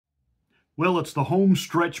Well, it's the home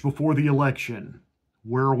stretch before the election.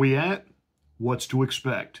 Where are we at? What's to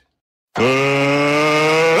expect?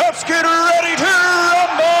 Let's get ready to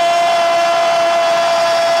rumble!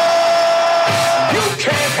 You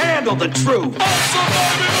can't handle the truth.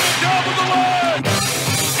 Somebody on the top of the line!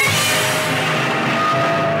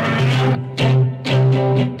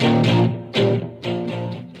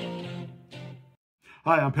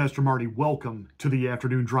 Hi, I'm Pastor Marty. Welcome to the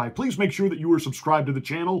Afternoon Drive. Please make sure that you are subscribed to the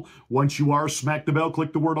channel. Once you are, smack the bell,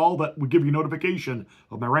 click the word all. That will give you notification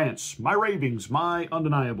of my rants, my ravings, my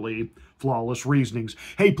undeniably flawless reasonings.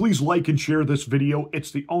 Hey, please like and share this video.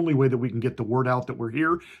 It's the only way that we can get the word out that we're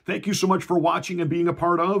here. Thank you so much for watching and being a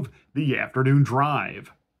part of the Afternoon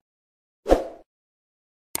Drive.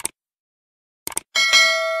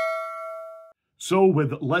 So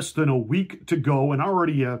with less than a week to go and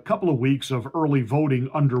already a couple of weeks of early voting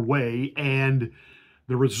underway, and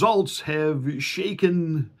the results have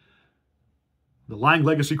shaken the lying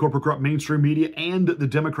legacy, corporate corrupt mainstream media and the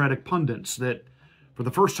Democratic pundits that for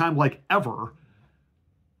the first time like ever,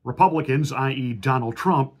 Republicans, i.e. Donald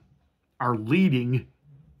Trump, are leading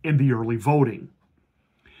in the early voting.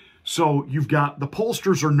 So you've got the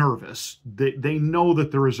pollsters are nervous. They know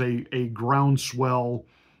that there is a groundswell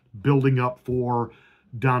building up for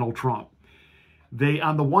Donald Trump. They,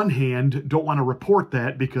 on the one hand, don't want to report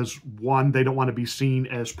that because, one, they don't want to be seen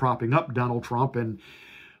as propping up Donald Trump and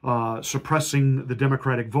suppressing the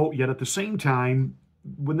Democratic vote. Yet at the same time,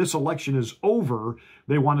 when this election is over,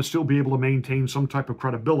 they want to still be able to maintain some type of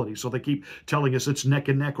credibility. So they keep telling us it's neck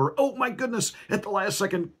and neck, or, oh my goodness, at the last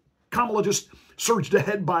second, Kamala just surged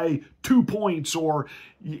ahead by 2 points. Or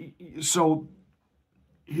so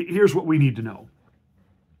here's what we need to know.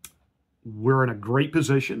 We're in a great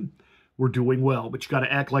position. We're doing well, but you got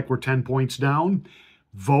to act like we're 10 points down.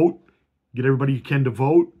 Vote, get everybody you can to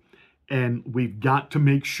vote, and we've got to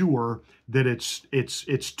make sure that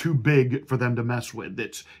it's too big for them to mess with.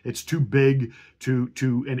 It's too big to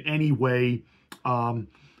in any way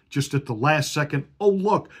just at the last second, oh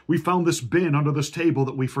look, we found this bin under this table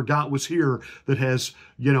that we forgot was here that has,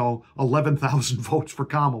 11,000 votes for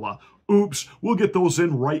Kamala. Oops, we'll get those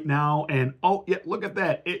in right now. And oh, yeah, look at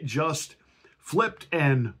that. It just flipped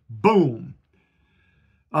and boom.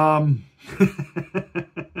 We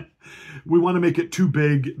want to make it too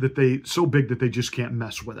big so big that they just can't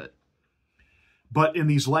mess with it. But in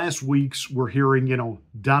these last weeks, we're hearing,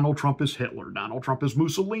 Donald Trump is Hitler, Donald Trump is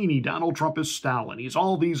Mussolini, Donald Trump is Stalin. He's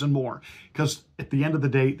all these and more. Because at the end of the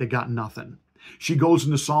day, they got nothing. She goes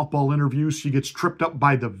into softball interviews. She gets tripped up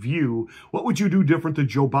by The View. What would you do different than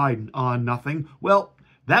Joe Biden? Nothing. Well,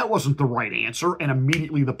 that wasn't the right answer, and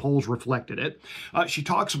immediately the polls reflected it. She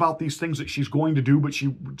talks about these things that she's going to do, but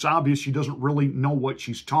it's obvious she doesn't really know what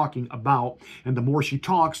she's talking about. And the more she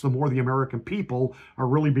talks, the more the American people are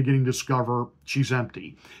really beginning to discover she's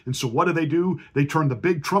empty. And so what do? They turn the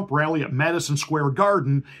big Trump rally at Madison Square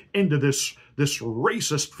Garden into this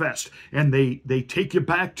racist fest. And they take you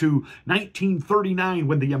back to 1939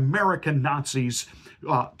 when the American Nazis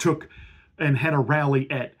took and had a rally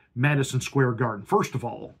at Madison Square Garden. First of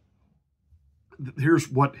all, here's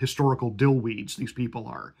what historical dillweeds these people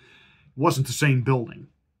are. It wasn't the same building.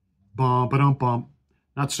 Bum-ba-dum-bum.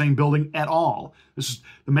 Not the same building at all. This is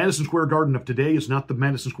the Madison Square Garden of today is not the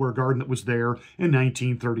Madison Square Garden that was there in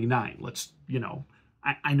 1939. Let's,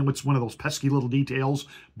 I know it's one of those pesky little details,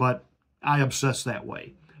 but I obsess that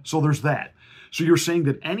way. So there's that. So you're saying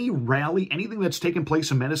that any rally, anything that's taken place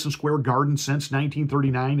in Madison Square Garden since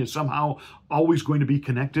 1939 is somehow always going to be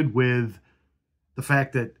connected with the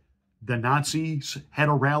fact that the Nazis had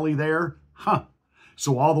a rally there? Huh.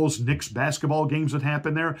 So all those Knicks basketball games that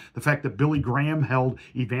happened there, the fact that Billy Graham held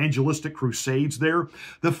evangelistic crusades there,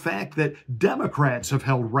 the fact that Democrats have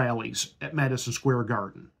held rallies at Madison Square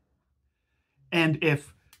Garden. And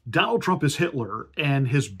if Donald Trump is Hitler and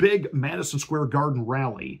his big Madison Square Garden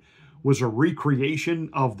rally was a recreation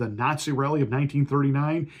of the Nazi rally of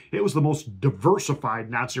 1939. It was the most diversified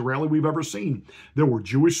Nazi rally we've ever seen. There were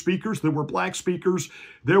Jewish speakers, there were black speakers,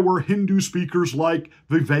 there were Hindu speakers like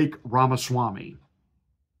Vivek Ramaswamy.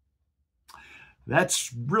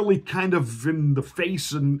 That's really kind of in the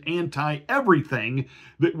face and anti-everything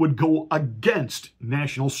that would go against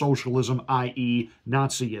National Socialism, i.e.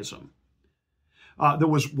 Nazism. There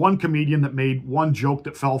was one comedian that made one joke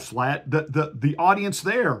that fell flat. The audience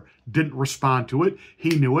there didn't respond to it.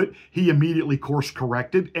 He knew it. He immediately course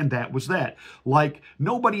corrected, and that was that. Like,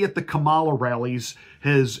 nobody at the Kamala rallies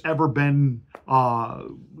has ever been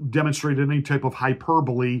demonstrated any type of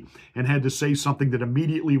hyperbole and had to say something that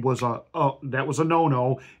immediately was that was a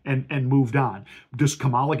no-no and moved on. Does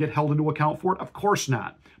Kamala get held into account for it? Of course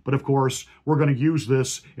not. But of course, we're going to use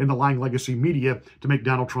this in the Lying Legacy media to make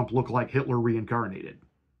Donald Trump look like Hitler reincarnated.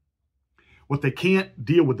 What they can't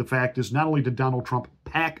deal with the fact is not only did Donald Trump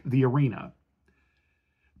pack the arena,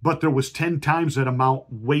 but there was 10 times that amount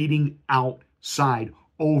waiting outside.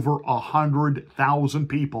 Over 100,000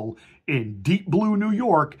 people in deep blue New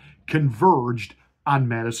York converged on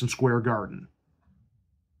Madison Square Garden.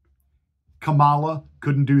 Kamala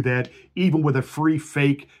couldn't do that, even with a free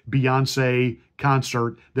fake Beyonce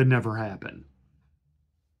concert that never happened.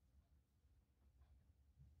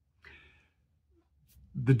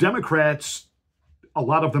 The Democrats, a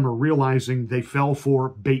lot of them are realizing they fell for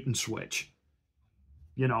bait and switch.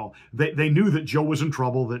 You know, they knew that Joe was in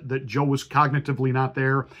trouble, that Joe was cognitively not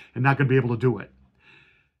there and not going to be able to do it.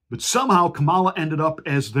 But somehow Kamala ended up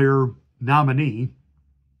as their nominee,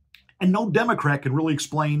 and no Democrat can really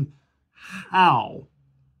explain how.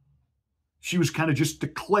 She was kind of just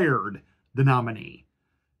declared the nominee.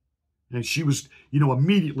 And she was,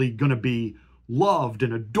 immediately going to be loved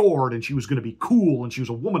and adored, and she was going to be cool, and she was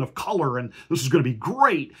a woman of color, and this was going to be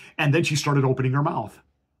great. And then she started opening her mouth.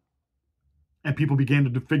 And people began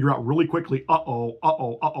to figure out really quickly,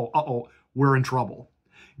 we're in trouble.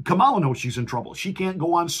 Kamala knows she's in trouble. She can't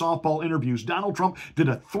go on softball interviews. Donald Trump did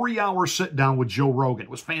a 3-hour sit-down with Joe Rogan.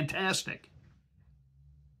 It was fantastic.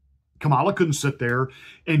 Kamala couldn't sit there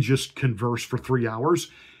and just converse for 3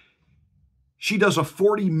 hours. She does a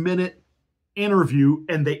 40-minute interview,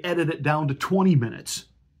 and they edit it down to 20 minutes.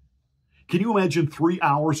 Can you imagine 3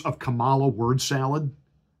 hours of Kamala word salad?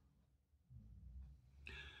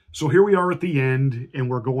 So here we are at the end, and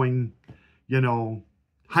we're going,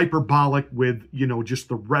 hyperbolic with, just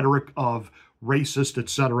the rhetoric of racist, et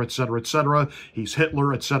cetera, et cetera, et cetera. He's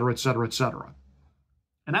Hitler, et cetera, et cetera, et cetera.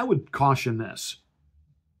 And I would caution this.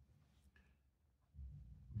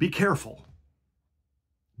 Be careful.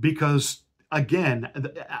 Because, again,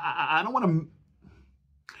 I don't want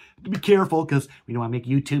to be careful because we don't want to make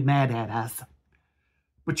YouTube mad at us.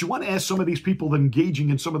 But you want to ask some of these people that are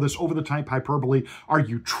engaging in some of this over-the-top hyperbole, are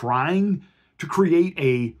you trying to create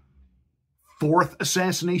a fourth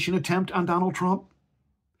assassination attempt on Donald Trump?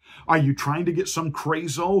 Are you trying to get some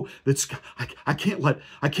crazo that's, I can't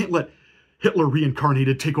let Hitler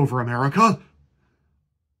reincarnated take over America?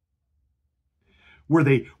 Were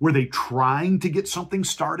they trying to get something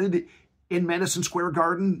started in Madison Square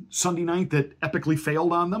Garden Sunday night that epically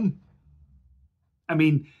failed on them? I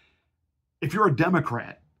mean, if you're a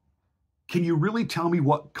Democrat, can you really tell me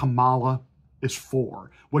what Kamala is for,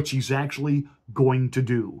 what she's actually going to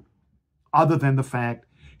do, other than the fact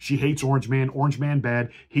she hates Orange Man bad,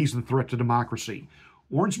 he's the threat to democracy.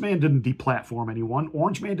 Orange Man didn't deplatform anyone.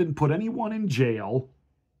 Orange Man didn't put anyone in jail.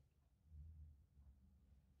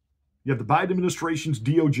 You have the Biden administration's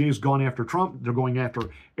DOJ has gone after Trump. They're going after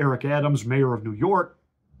Eric Adams, mayor of New York,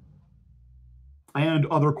 and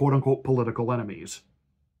other quote-unquote political enemies.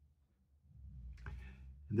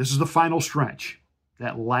 This is the final stretch,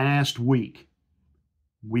 that last week.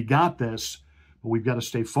 We got this, but we've got to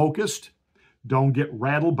stay focused. Don't get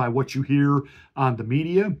rattled by what you hear on the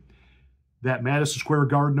media. That Madison Square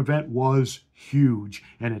Garden event was huge,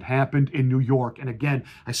 and it happened in New York. And again,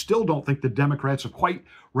 I still don't think the Democrats have quite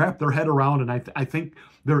wrapped their head around, and I think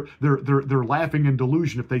they're laughing in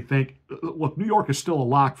delusion if they think, look, New York is still a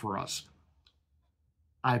lock for us.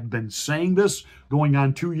 I've been saying this going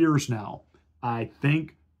on 2 years now. I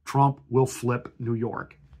think Trump will flip New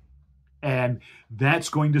York. And that's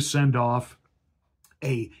going to send off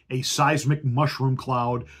a seismic mushroom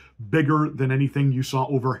cloud bigger than anything you saw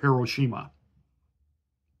over Hiroshima.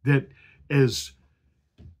 That as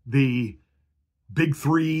the big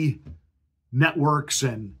three networks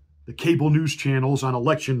and the cable news channels on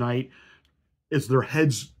election night, as their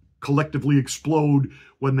heads collectively explode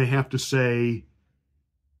when they have to say,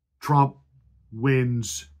 Trump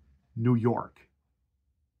wins New York.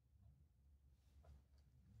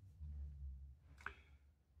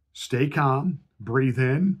 Stay calm, breathe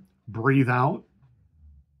in, breathe out.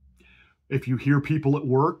 If you hear people at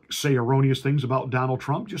work say erroneous things about Donald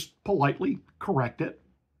Trump, just politely correct it.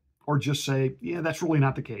 Or just say, yeah, that's really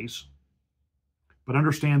not the case. But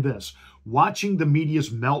understand this, watching the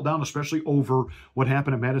media's meltdown, especially over what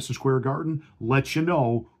happened at Madison Square Garden, lets you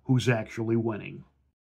know who's actually winning.